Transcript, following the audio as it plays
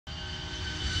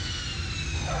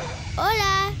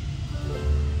Hola.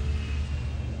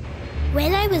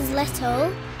 When I was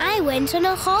little, I went on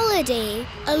a holiday.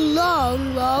 A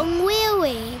long, long way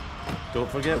away. Don't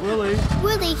forget Wolly.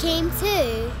 Wolly came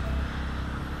too.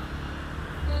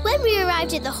 When we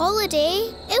arrived at the holiday,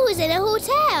 it was in a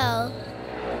hotel.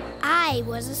 I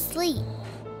was asleep.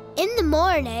 In the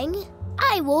morning,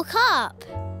 I woke up.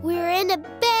 We were in a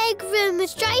big room with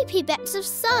stripy bits of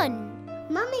sun.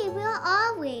 Mummy, where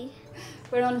are we?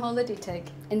 We're on holiday, Tig,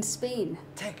 in Spain.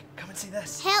 Tig, come and see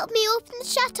this. Help me open the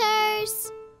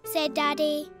shutters, said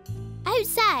Daddy.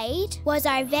 Outside was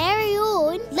our very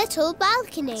own little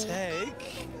balcony.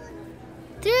 Tig.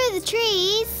 Through the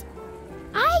trees,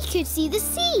 I could see the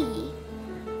sea.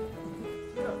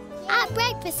 At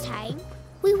breakfast time,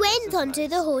 we went onto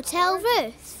the hotel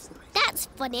roof. That's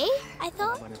funny, I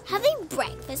thought, having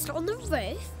breakfast on the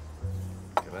roof.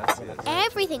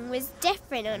 Everything was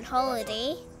different on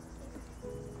holiday.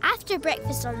 After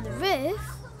breakfast on the roof,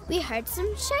 we heard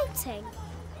some shouting.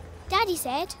 Daddy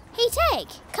said, "Hey Tig,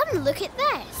 come and look at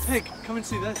this." Tig, come and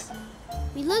see this.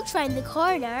 We looked round the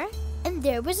corner and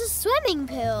there was a swimming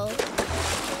pool.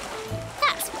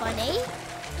 That's funny,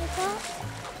 I thought.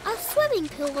 A swimming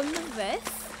pool on the roof?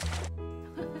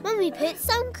 Mummy put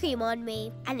sun cream on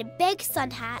me and a big sun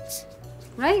hat.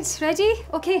 Right, ready?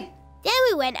 Okay. Then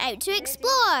we went out to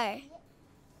explore.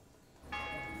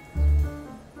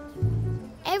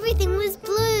 Everything was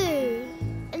blue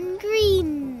and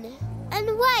green and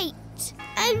white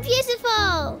and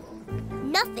beautiful.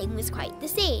 Nothing was quite the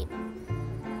same.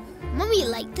 Mummy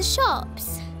liked the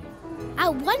shops.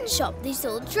 At one shop they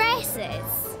sold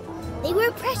dresses. They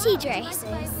were pretty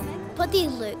dresses, but they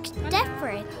looked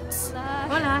different.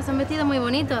 Hola, son vestidos muy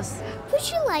bonitos. Would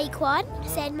you like one?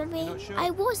 Said Mummy. I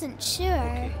wasn't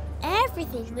sure.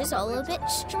 Everything was all a bit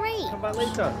strange. Come back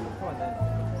later. Come on then.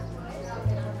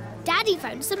 Daddy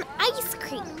found some ice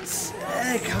creams.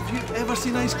 Tig, have you ever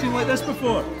seen ice cream like this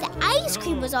before? The ice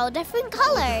cream was all different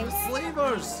colours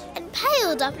Flavours. and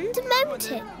piled up into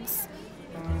mountains.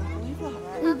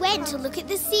 We went to look at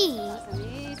the sea.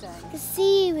 The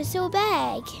sea was so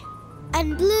big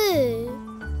and blue.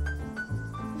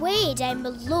 Way down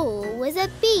below was a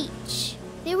beach.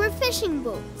 There were fishing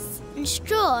boats and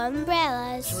straw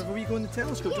umbrellas. Shall we go in the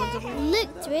telescope? Do you want to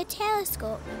Look through a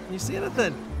telescope. Can you see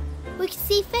anything? We could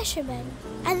see fishermen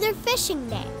and their fishing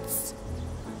nets.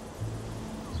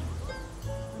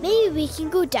 Maybe we can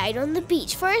go down on the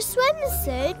beach for a swim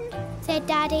soon, said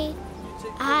Daddy.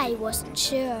 I wasn't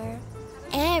sure.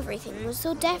 Everything was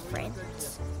so different.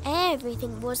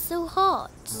 Everything was so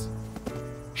hot.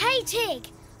 Hey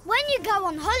Tig, when you go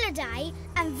on holiday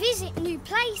and visit new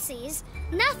places,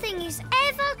 nothing is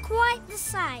ever quite the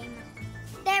same.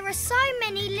 There are so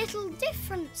many little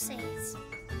differences.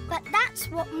 But that's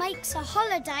what makes a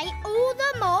holiday all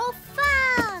the more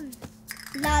fun.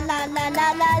 La la la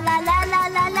la la la la la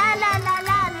la la la la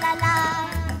la la la.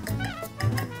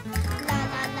 La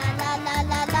la la la la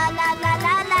la la la la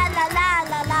la la la la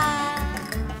la la.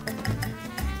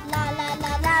 La la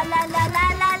la la la la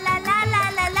la la la la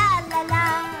la la la la.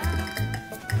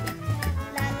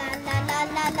 La la la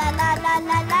la la la la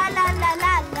la la la la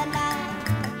la la la.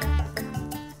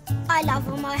 I love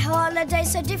all my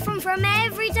holidays, so different from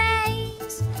every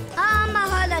days. On my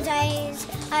holidays,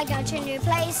 I go to new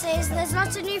places, there's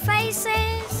lots of new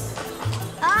faces.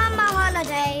 On my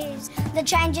holidays, the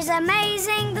change is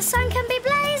amazing, the sun can be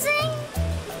blazing.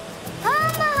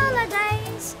 On my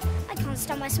holidays, I can't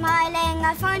stop my smiling,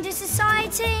 I find it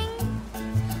exciting.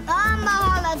 On my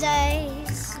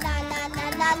holidays, la la la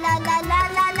la la la la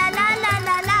la la la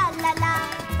la la la la.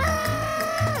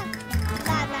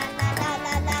 La la la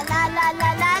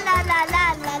la la la la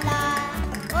la la.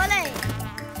 Wolly.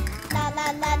 La la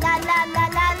la la la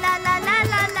la la la la la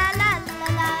la la la la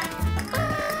la.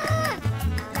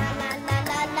 La la la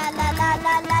la la la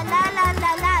la la la la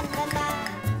la la la.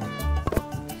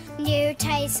 New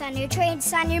tastes and new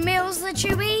treats and new meals that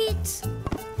you eat.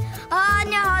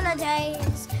 On your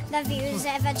holidays, the view's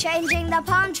ever changing, the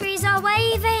palm trees are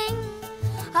waving.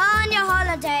 On your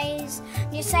holidays,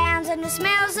 new sounds and new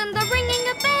smells and the ringing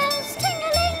of bells,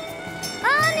 tingling.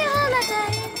 On your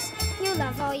holidays, you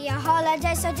love all your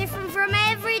holidays, so different from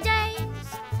every day.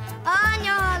 On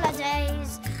your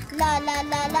holidays, la la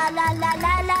la la la la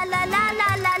la la la la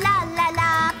la la la la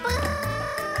la.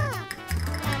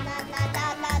 La la la la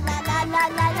la la la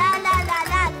la la la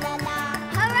la la la.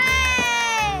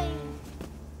 Hooray!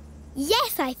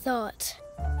 Yes, I thought.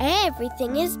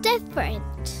 Everything is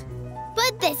different.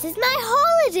 But this is my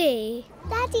holiday.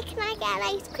 Daddy, can I get an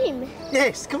ice cream?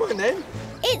 Yes, come on then.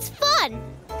 It's fun.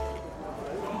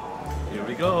 Here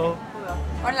we go.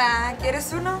 Hola,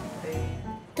 ¿quieres uno?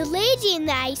 The lady in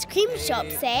the ice cream shop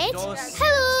said,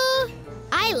 "Hello."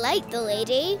 I liked the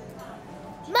lady.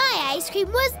 My ice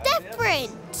cream was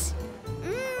different.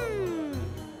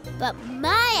 But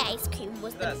my ice cream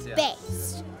was the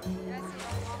best.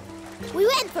 We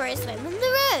went for a swim on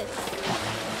the roof.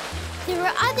 There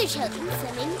were other children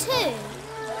swimming too.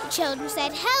 The children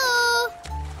said, "Hello."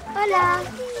 Hola.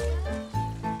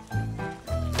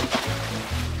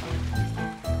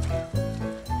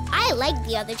 I liked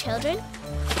the other children.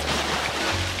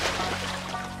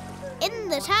 In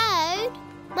the town,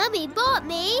 Mummy bought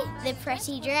me the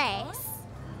pretty dress.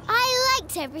 I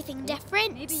liked everything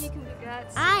different. Maybe you can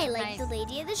get. I liked the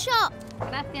lady at the shop,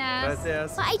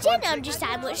 Gracias. but I didn't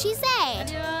understand what she said.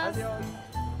 Adiós.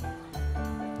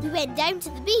 We went down to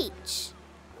the beach.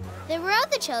 There were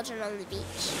other children on the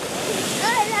beach.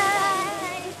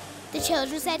 Hola. The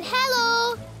children said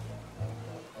hello.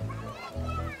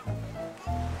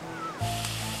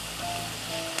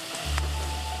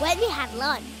 When we had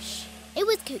lunch, it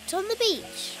was cooked on the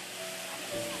beach.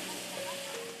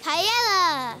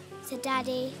 Paella, said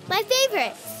Daddy. My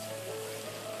favourite.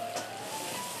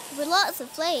 There were lots of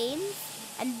flames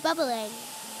and bubbling.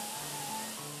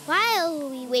 While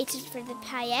we waited for the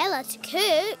paella to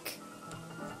cook,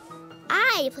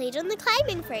 I played on the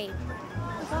climbing frame.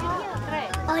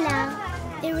 Hola.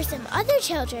 There were some other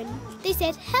children. They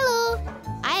said hello.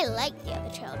 I liked the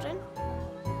other children.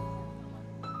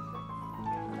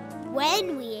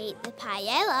 When we ate the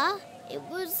paella, it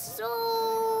was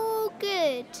so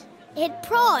good. It had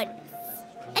prawns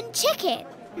and chicken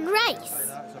and rice.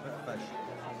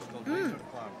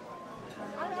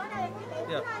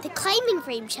 The climbing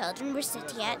frame children were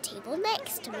sitting at a table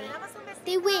next to me.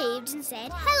 They waved and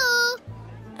said hello.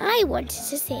 I wanted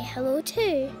to say hello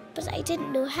too, but I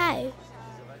didn't know how.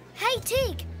 Hey,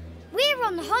 Tig. We're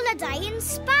on holiday in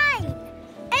Spain.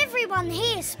 Everyone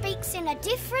here speaks in a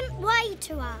different way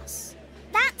to us.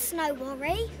 That's no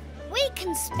worry. We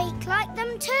can speak like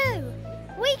them too.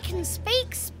 We can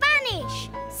speak Spanish.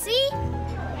 See?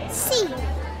 See.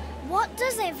 What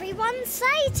does everyone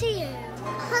say to you?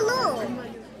 Hello.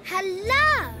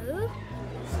 Hello?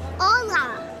 Hola.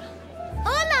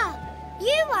 Hola.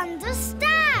 You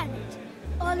understand.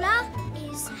 Hola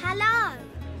is hello.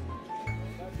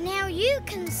 Now you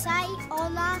can say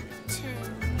hola too.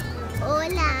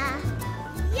 Hola.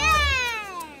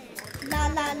 Yeah! La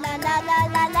la la la la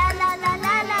la la la la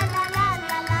la la la la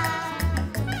la la.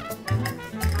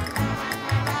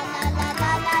 La la la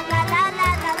la la la la la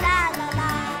la la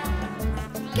la.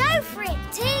 Go for it,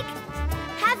 Tig.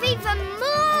 Have even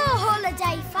more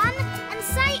holiday fun and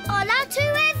say hola to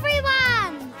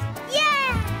everyone. Yeah!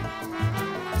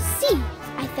 See,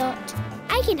 I thought,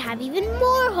 I can have even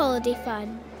more holiday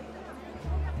fun.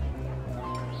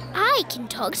 I can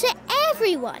talk to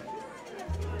everyone.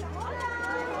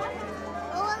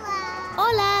 Hola.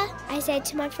 Hola, I said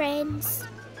to my friends.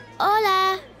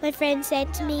 Hola, my friend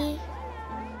said to me.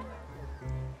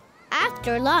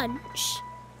 After lunch,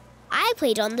 I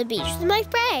played on the beach with my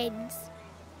friends.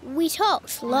 We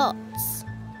talked lots.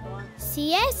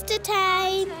 Siesta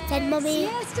time, said Mummy.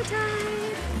 Siesta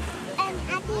time.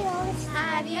 Adios.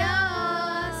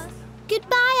 Adiós.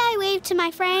 Goodbye, I waved to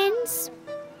my friends.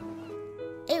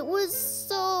 It was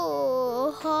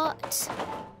so hot.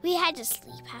 We had to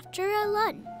sleep after our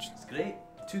lunch. It's great.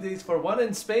 2 days for one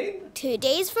in Spain. 2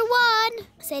 days for one,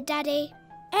 said Daddy.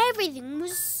 Everything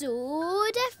was so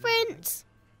different.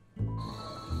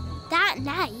 That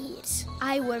night,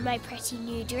 I wore my pretty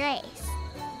new dress.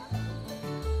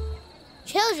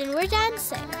 Children were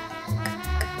dancing.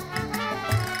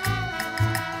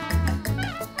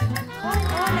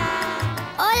 Hola.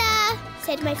 Hola,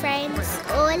 said my friends.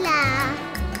 Hola.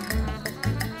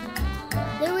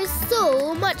 There was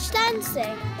so much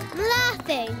dancing, and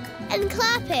laughing, and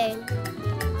clapping.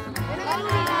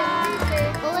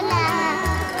 Hola.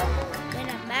 When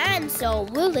a man saw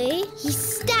Wolly, he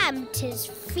stamped his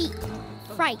feet,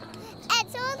 frightened.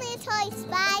 It's only a toy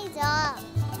spider.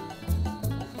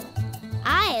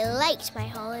 I liked my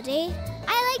holiday.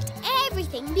 I liked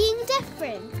everything being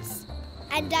different.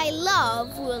 And I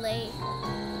love Wolly.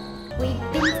 We've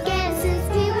been scared since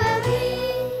we were wee.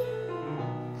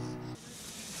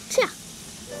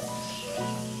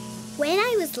 When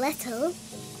I was little,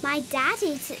 my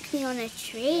daddy took me on a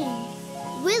train.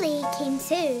 Wolly came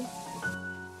too.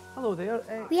 Hello there.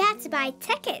 We had to buy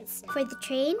tickets for the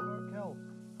train.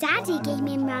 Daddy gave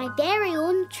me my very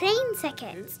own train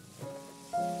ticket.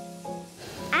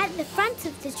 At the front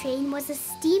of the train was a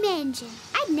steam engine.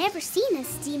 I'd never seen a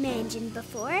steam engine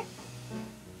before.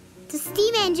 The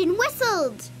steam engine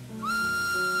whistled.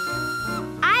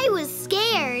 I was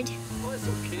scared.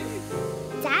 It's okay.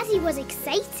 Daddy was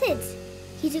excited.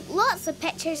 He took lots of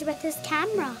pictures with his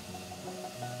camera.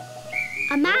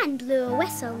 A man blew a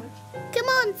whistle. Come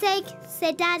on, Tig,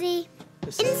 said Daddy.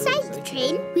 Inside the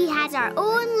train, we had our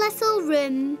own little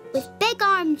room with big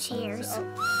armchairs.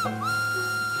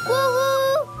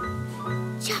 Woo-woo!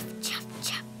 Chuff, chuff,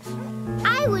 chuff.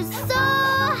 I was so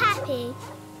happy.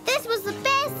 This was the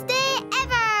best day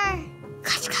ever.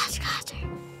 Clatter, clatter, clatter.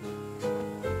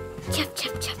 Chuff,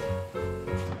 chuff, chuff.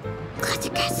 Clatter,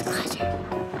 clatter, clatter.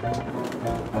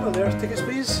 Hello there, tickets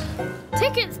please.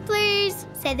 Tickets, please,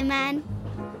 said the man.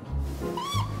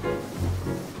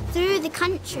 Through the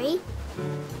country,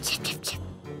 chip, chip, chip.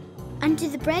 Under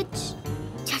the bridge,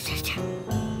 chip, chip, chip.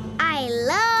 I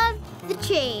loved the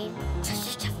train. Chip,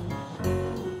 chip, chip.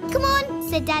 Come on,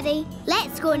 said Daddy.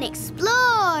 Let's go and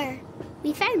explore.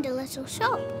 We found a little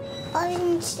shop.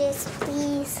 Orange juice,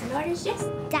 please. An orange juice?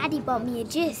 Daddy bought me a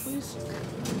juice. Please.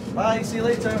 Bye, see you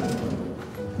later.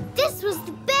 This was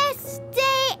the best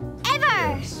day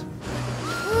ever.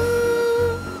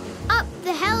 Up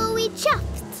the hill we chuffed.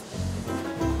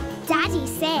 Daddy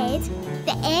said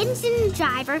the engine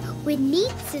driver would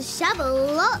need to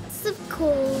shovel lots of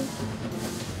coal.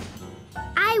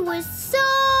 I was so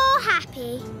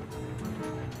happy.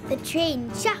 The train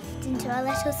chuffed into a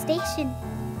little station.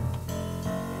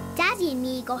 Daddy and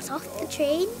me got off the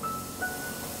train.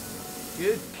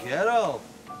 Good girl.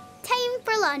 Time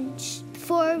for lunch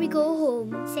before we go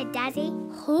home, said Daddy.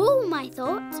 Home, I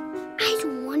thought. I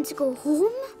don't want to go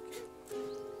home.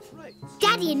 Right.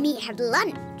 Daddy and me had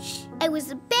lunch. It was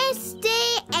the best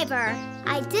day ever.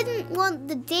 I didn't want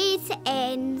the day to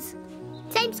end.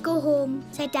 Time to go home,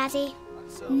 said Daddy.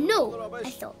 No, I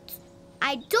thought.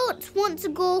 I don't want to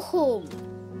go home.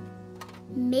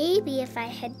 Maybe if I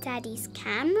hid Daddy's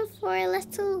camera for a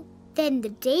little, then the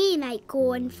day might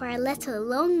go on for a little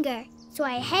longer. So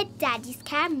I hid Daddy's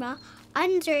camera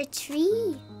under a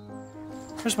tree.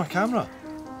 Where's my camera?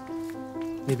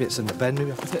 Maybe it's in the bin.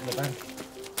 Maybe I'll put it in the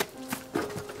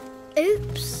bin.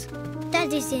 Oops.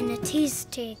 Daddy's in a tease,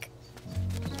 Tig.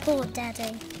 Poor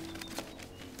Daddy.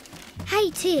 Hey,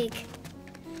 Tig.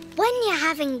 When you're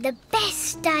having the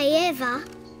best day ever,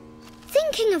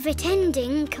 thinking of it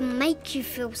ending can make you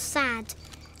feel sad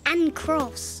and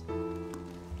cross.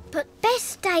 But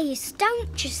best days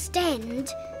don't just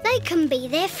end, they can be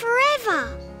there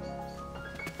forever.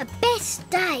 A best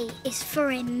day is for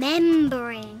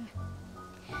remembering.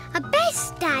 A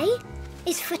best day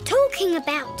is for talking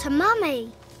about to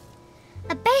Mummy.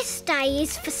 A best day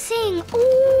is for seeing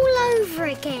all over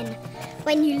again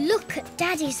when you look at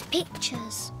Daddy's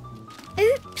pictures.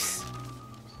 Oops.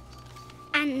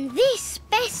 And this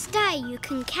best day you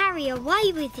can carry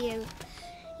away with you.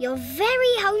 Your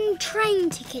very own train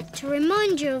ticket to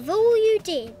remind you of all you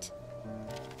did.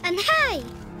 And hey,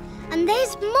 and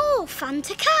there's more fun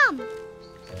to come.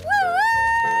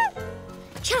 Woo-woo!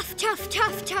 Chuff, chuff,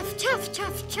 chuff, chuff, chuff,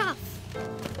 chuff, chuff.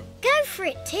 Go for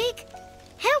it, Tig.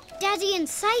 Help Daddy and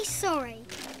say sorry.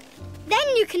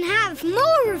 Then you can have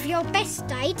more of your best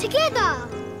day together.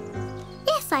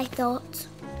 Yes, I thought.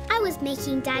 I was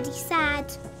making Daddy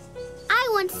sad. I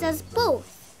wanted us both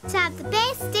to have the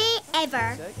best day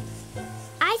ever.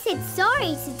 I said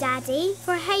sorry to Daddy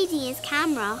for hiding his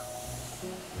camera.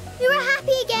 We were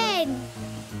happy again.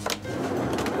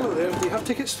 Hello there. Do you have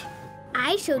tickets?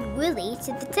 I showed Wolly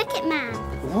to the ticket man.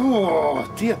 Oh,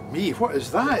 dear me, what is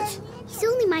that? He's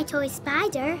only my toy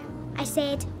spider. I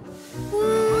said,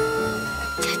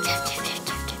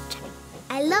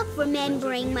 I love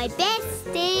remembering my best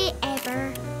day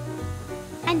ever.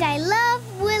 And I love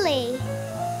Wolly.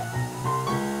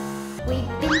 We've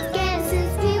been together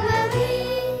since we were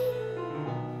wee.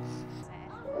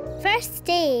 First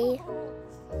day.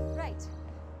 Right.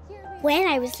 When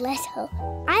I was little,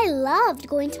 I loved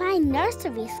going to my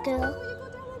nursery school.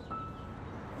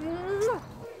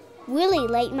 Wolly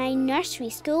liked my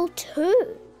nursery school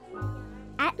too.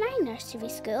 At my nursery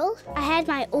school, I had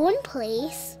my own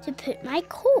place to put my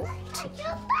coat.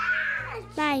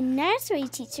 My nursery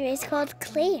teacher is called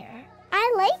Claire.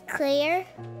 I like Claire.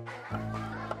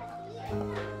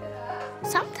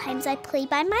 Sometimes I play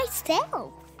by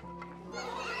myself.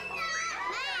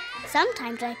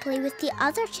 Sometimes I play with the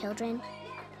other children.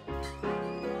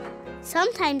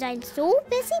 Sometimes I'm so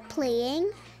busy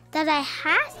playing that I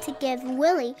have to give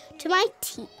Wolly to my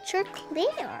teacher,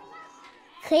 Claire.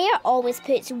 Claire always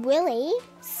puts Wolly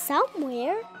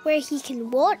somewhere where he can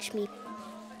watch me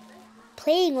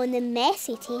playing on the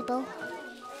messy table.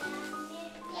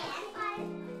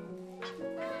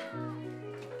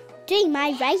 Doing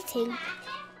my writing.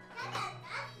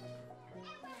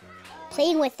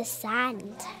 Playing with the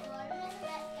sand.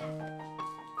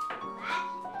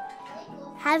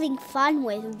 having fun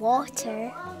with water.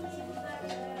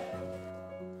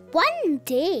 One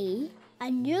day,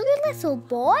 a new little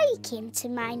boy came to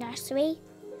my nursery.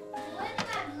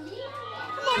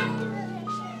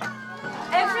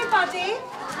 Everybody,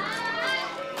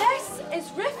 this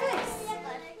is Rufus.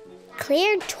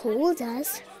 Claire told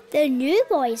us the new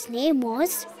boy's name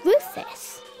was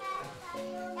Rufus.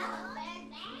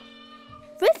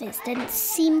 Rufus didn't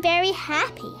seem very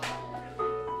happy.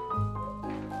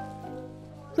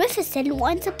 Rufus didn't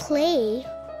want to play.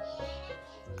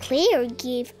 Claire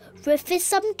gave Rufus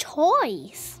some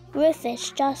toys.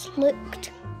 Rufus just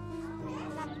looked.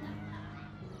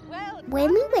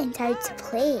 When we went out to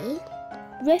play,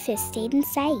 Rufus stayed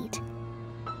inside.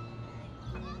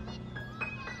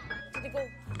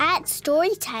 At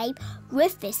story time,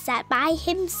 Rufus sat by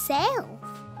himself.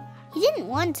 He didn't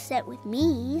want to sit with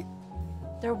me.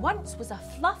 There once was a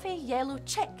fluffy yellow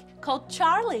chick called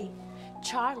Charlie.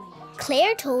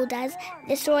 Claire told us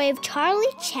the story of Charlie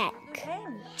Chick.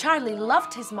 Charlie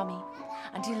loved his mummy,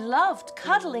 and he loved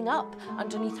cuddling up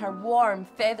underneath her warm,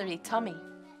 feathery tummy.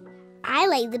 I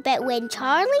like the bit when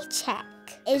Charlie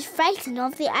Chick is frightened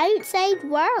of the outside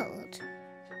world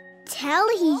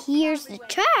till he hears the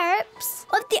chirps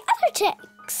of the other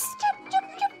chicks.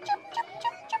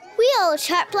 We all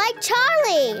chirp like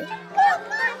Charlie.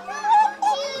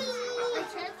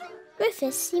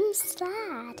 Rufus seems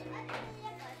sad.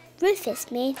 Rufus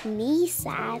made me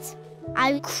sad.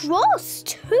 I'm cross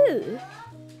too.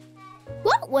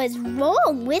 What was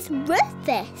wrong with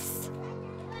Rufus?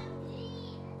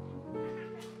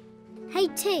 Hey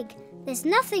Tig, there's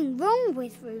nothing wrong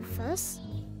with Rufus.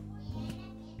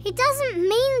 He doesn't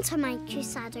mean to make you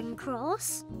sad and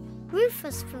cross.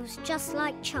 Rufus feels just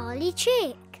like Charlie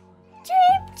Chick.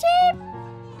 Chirp, chirp.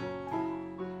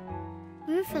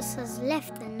 Rufus has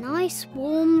left the nice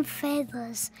warm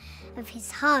feathers of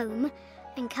his home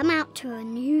and come out to a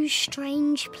new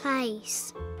strange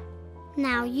place.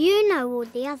 Now you know all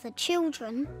the other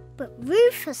children, but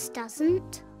Rufus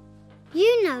doesn't.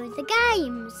 You know the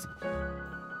games,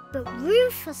 but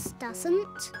Rufus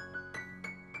doesn't.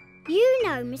 You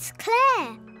know Miss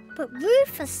Claire, but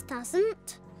Rufus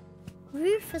doesn't.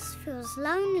 Rufus feels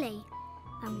lonely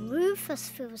and Rufus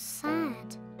feels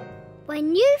sad.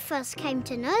 When you first came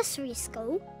to nursery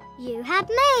school, you had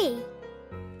me.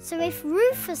 So if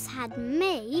Rufus had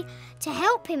me to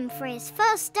help him for his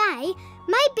first day,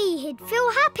 maybe he'd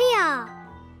feel happier.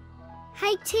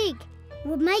 Hey Tig,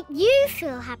 will make you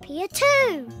feel happier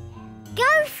too.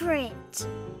 Go for it.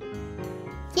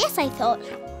 Yes, I thought.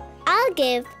 I'll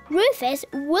give Rufus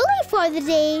Wolly for the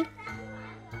day.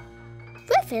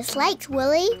 Rufus liked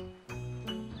Wolly.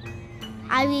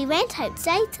 And we went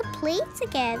outside to play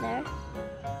together.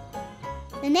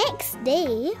 The next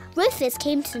day, Rufus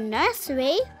came to the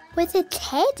nursery with a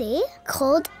teddy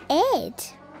called Ed.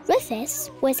 Rufus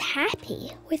was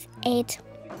happy with Ed.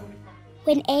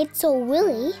 When Ed saw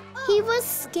Wolly, he was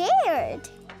scared.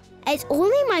 It's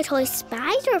only my toy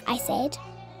spider, I said.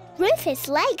 Rufus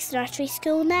likes nursery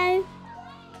school now.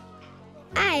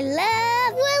 I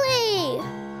love Wolly.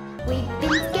 We've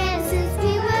been together since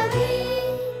we were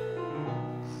wee.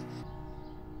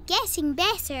 Getting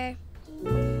better.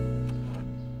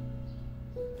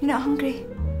 You're not hungry?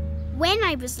 When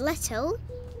I was little,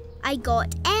 I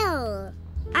got ill.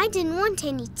 I didn't want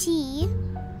any tea.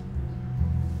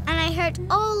 And I hurt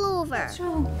all over. What's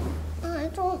wrong? I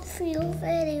don't feel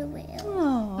very well.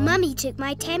 Oh. Mummy took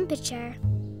my temperature.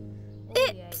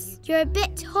 Oops, you're a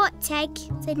bit hot, Tig,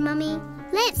 said Mummy.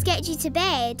 Let's get you to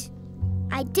bed.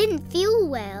 I didn't feel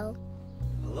well.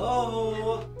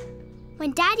 Hello?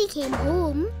 When Daddy came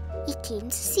home, he came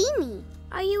to see me.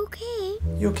 Are you okay?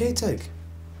 You okay, Tig?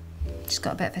 She's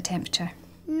got a bit of a temperature.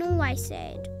 No, I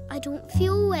said. I don't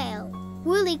feel well.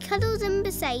 Wolly cuddled in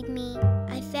beside me.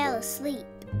 I fell asleep.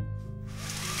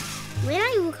 When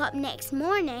I woke up next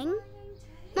morning,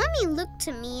 Mummy looked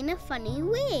at me in a funny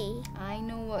way. I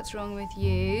know what's wrong with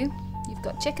you. You've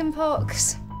got chicken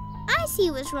pox. I see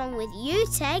what's wrong with you,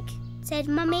 Tig, said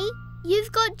Mummy.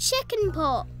 You've got chicken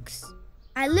pox.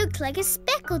 I looked like a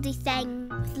speckledy thing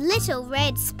with little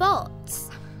red spots.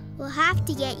 We'll have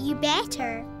to get you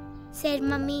better, said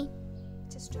Mummy.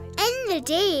 In the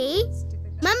day,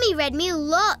 Mummy read me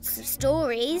lots of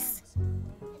stories.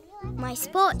 My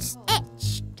spots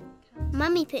itched.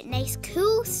 Mummy put nice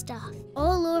cool stuff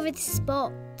all over the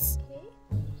spots.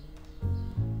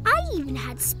 I even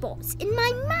had spots in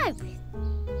my mouth.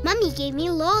 Mummy gave me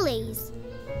lollies.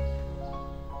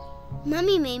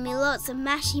 Mummy made me lots of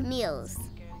mashy meals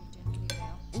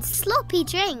and sloppy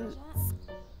drinks.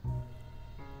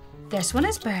 This one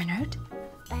is Bernard.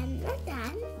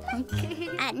 Bernard. Okay.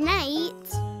 At night,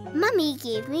 Mummy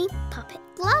gave me puppet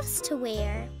gloves to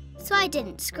wear, so I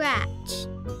didn't scratch.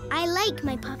 I like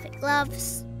my puppet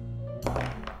gloves.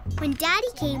 When Daddy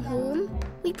came home,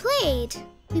 we played.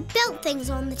 We built things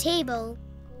on the table.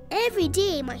 Every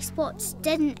day my spots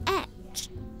didn't itch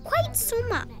quite so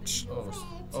much.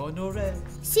 Oh no, Red.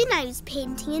 Soon I was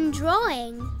painting and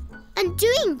drawing and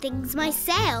doing things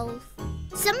myself.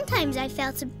 Sometimes I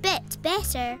felt a bit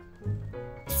better.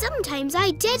 Sometimes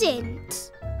I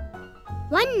didn't.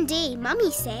 One day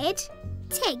Mummy said,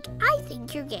 "Tig, I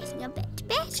think you're getting a bit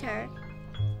better.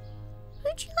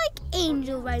 Would you like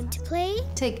Angel round to play?"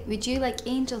 Tig, would you like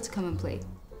Angel to come and play?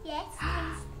 Yes,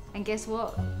 please. And guess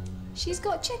what? She's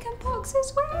got chicken pox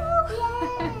as well.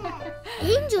 Yeah.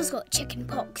 Angel's got chicken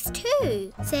pox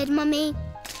too, said Mummy.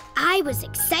 I was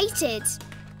excited.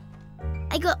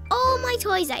 I got all my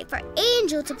toys out for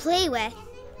Angel to play with.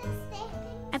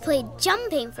 I played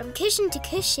jumping from cushion to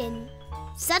cushion.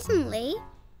 Suddenly,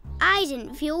 I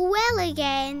didn't feel well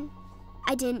again.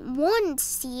 I didn't want to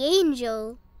see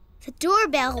Angel. The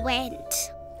doorbell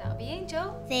went. That'll be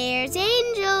Angel. There's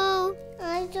Angel.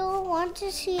 I don't want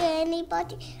to see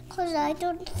anybody because I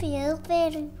don't feel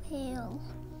very well.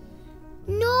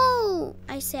 No,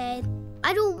 I said.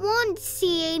 I don't want to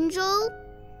see Angel.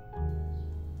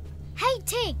 Hey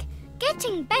Tig,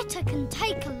 getting better can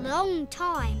take a long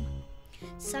time.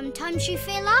 Sometimes you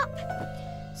feel up,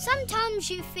 sometimes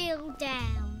you feel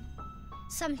down.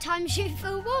 Sometimes you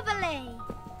feel wobbly,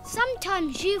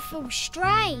 sometimes you feel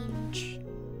strange.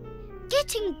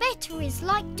 Getting better is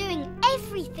like doing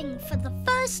everything for the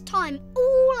first time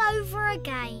all over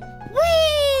again.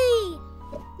 Whee!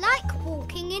 Like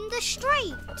walking in the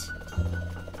street.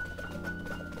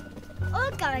 Or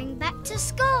going back to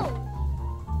school.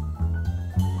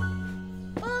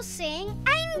 Or seeing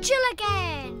Angel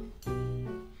again.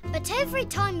 But every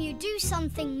time you do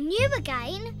something new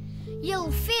again,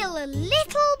 you'll feel a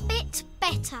little bit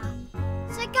better.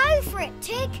 So go for it,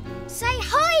 Tig. Say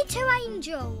hi to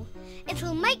Angel.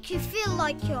 It'll make you feel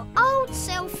like your old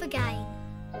self again.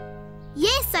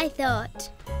 Yes, I thought.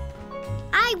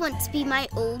 I want to be my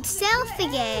old self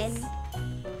again.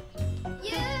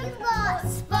 You've got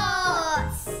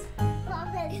spots.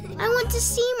 I want to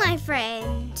see my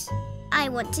friend. I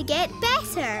want to get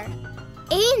better.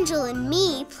 Angel and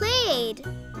me played.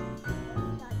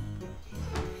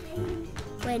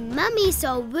 When Mummy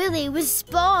saw Wolly with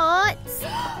spots...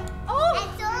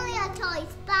 It's only a toy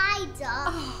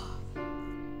spider.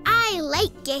 I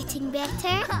like getting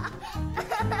better.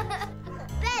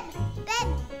 Ben.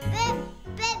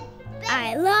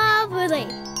 I love Wolly.